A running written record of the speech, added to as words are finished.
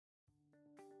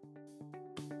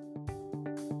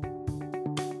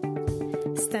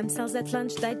Stem Cells at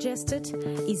Lunch Digested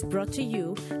is brought to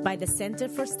you by the Centre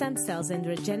for Stem Cells and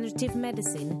Regenerative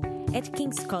Medicine at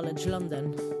King's College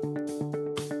London.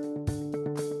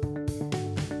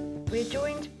 We're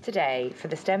joined today for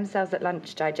the Stem Cells at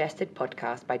Lunch Digested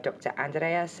podcast by Dr.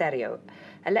 Andrea Serio,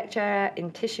 a lecturer in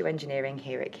tissue engineering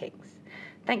here at King's.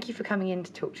 Thank you for coming in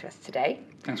to talk to us today.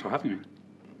 Thanks for having me.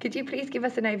 Could you please give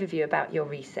us an overview about your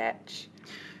research?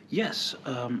 Yes,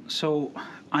 so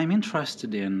I'm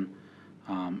interested in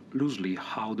loosely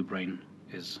how the brain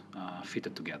is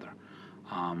fitted together.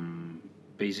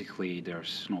 Basically,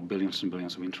 there's billions and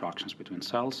billions of interactions between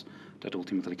cells that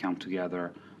ultimately come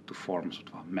together to form sort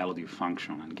of a melody of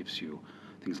function and gives you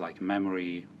things like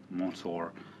memory,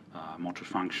 motor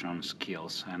function,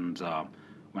 skills. And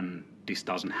when this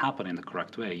doesn't happen in the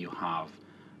correct way, you have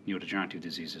neurodegenerative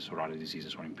diseases or other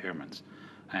diseases or impairments.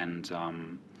 And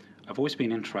I've always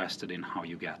been interested in how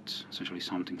you get essentially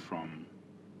something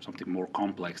more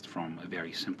complex from a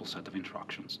very simple set of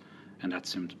interactions. And that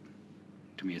seemed,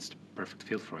 to me, it's the perfect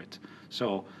field for it.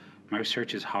 So my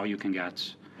research is how you can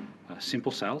get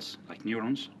simple cells, like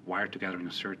neurons, wired together in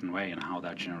a certain way, and how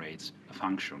that generates a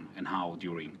function, and how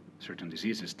during certain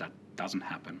diseases that doesn't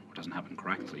happen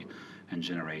correctly and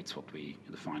generates what we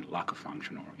define lack of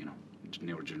function, or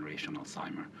neurodegeneration,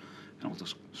 Alzheimer, and all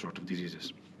those sort of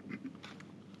diseases.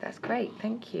 That's great,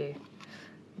 thank you.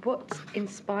 What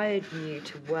inspired you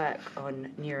to work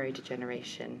on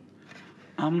neurodegeneration?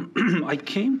 I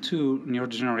came to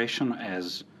neurodegeneration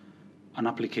as an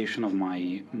application of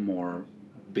my more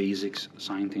basic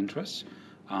science interests.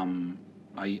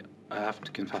 I have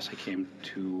to confess I came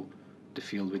to the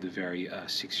field with a very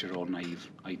 6-year-old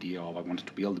naive idea of I wanted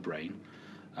to build the brain.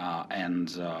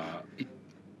 That's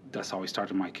how I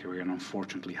started my career, and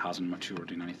unfortunately hasn't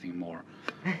matured in anything more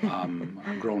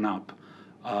grown up.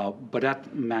 But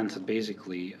that meant that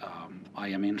basically I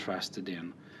am interested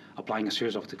in applying a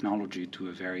series of technology to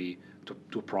a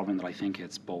problem that I think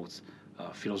it's both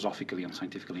philosophically and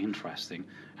scientifically interesting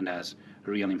and has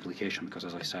real implication, because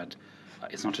as I said,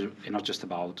 it's not just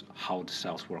about how the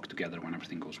cells work together when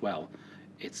everything goes well.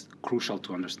 It's crucial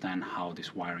to understand how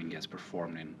this wiring gets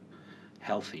performed in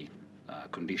healthy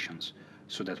conditions,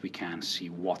 so that we can see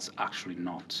what's actually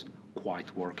not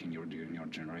quite working during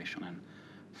neurodegeneration. And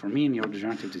for me,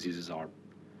 neurodegenerative diseases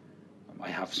I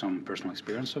have some personal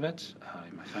experience of it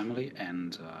in my family,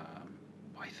 and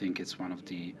I think it's one of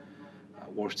the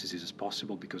worst diseases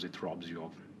possible, because it robs you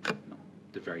of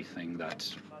the very thing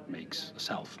that makes a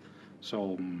self.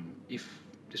 So if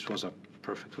this was a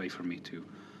perfect way for me to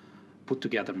put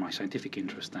together my scientific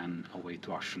interest and a way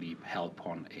to actually help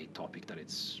on a topic that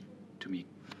it's, to me,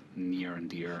 near and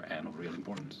dear and of real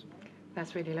importance.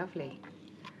 That's really lovely.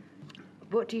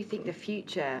 What do you think the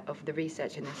future of the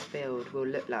research in this field will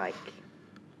look like?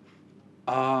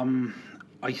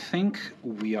 I think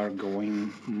we are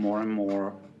going more and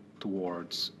more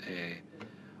towards a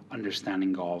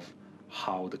understanding of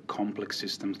how the complex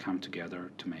systems come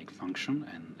together to make function,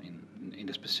 and in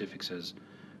the specifics is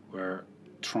we're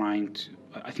trying to,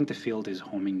 I think the field is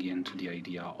homing into the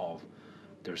idea of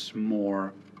there's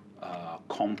more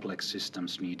complex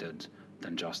systems needed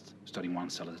than just studying one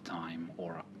cell at a time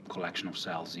or a collection of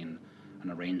cells in an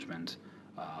arrangement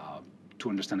to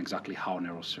understand exactly how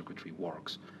neural circuitry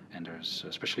works. And there's,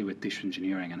 especially with tissue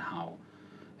engineering, and how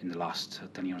in the last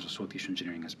 10 years or so tissue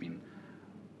engineering has been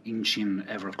inching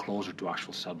ever closer to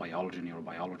actual cell biology,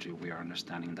 neurobiology. We are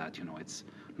understanding that it's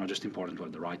not just important to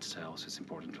have the right cells, it's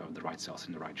important to have the right cells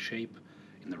in the right shape,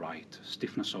 in the right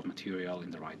stiffness of material,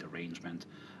 in the right arrangement.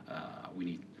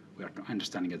 We are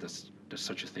understanding that there's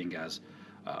such a thing as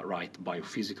right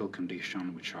biophysical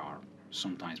condition, which are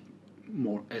sometimes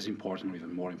more as important or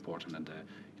even more important than the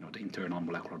internal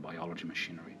molecular biology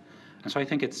machinery. And so I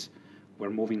think we're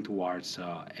moving towards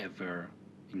ever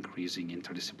increasing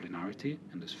interdisciplinarity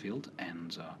in this field,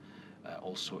 and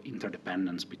also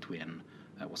interdependence between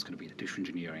what's going to be the tissue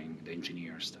engineering, the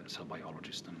engineers, the cell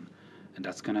biologists, and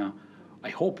that's going to, I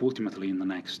hope, ultimately in the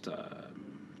next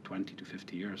 20 to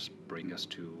 50 years bring us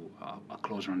to a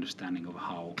closer understanding of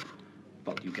how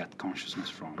you get consciousness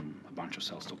from a bunch of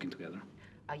cells talking together.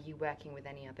 Are you working with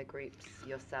any other groups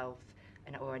yourself,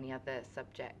 or any other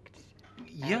subject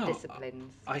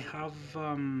disciplines? I have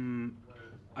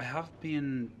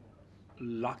been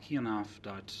lucky enough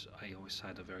that I always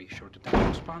had a very short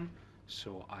attention span.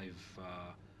 So I've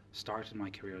started my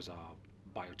career as a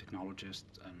biotechnologist,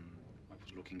 and I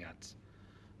was looking at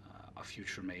a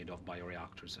future made of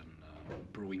bioreactors and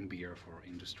brewing beer for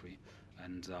industry.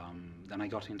 And then I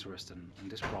got interested in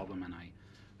this problem, and I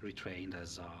retrained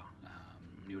as a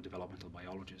neurodevelopmental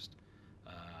biologist.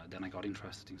 Then I got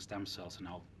interested in stem cells, and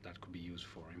how that could be used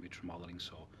for in vitro modeling.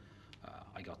 So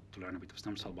I got to learn a bit of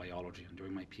stem cell biology, and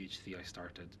during my PhD, I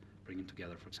started bringing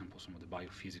together, for example, some of the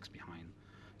biophysics behind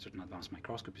certain advanced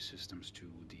microscopy systems to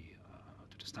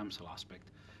the stem cell aspect.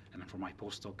 And then for my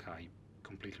postdoc, I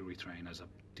completely retrained as a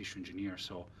tissue engineer.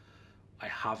 So I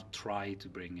have tried to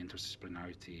bring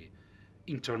interdisciplinarity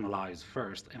internalized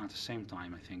first, and at the same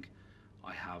time, I think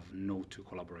I have no two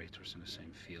collaborators in the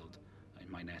same field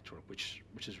in my network, which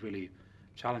is really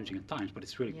challenging at times, but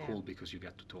it's really cool because you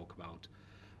get to talk about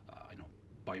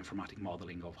bioinformatic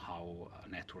modeling of how a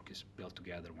network is built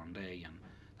together one day, and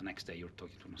the next day you're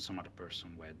talking to some other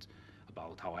person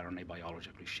about how RNA biology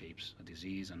actually shapes a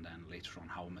disease, and then later on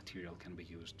how a material can be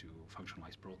used to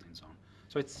functionalize proteins on.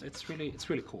 So it's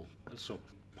really cool. Also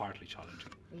partly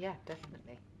challenging. Yeah,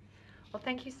 definitely. Well,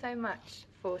 thank you so much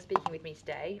for speaking with me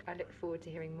today. I look forward to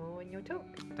hearing more in your talk.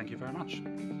 Thank you very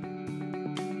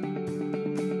much.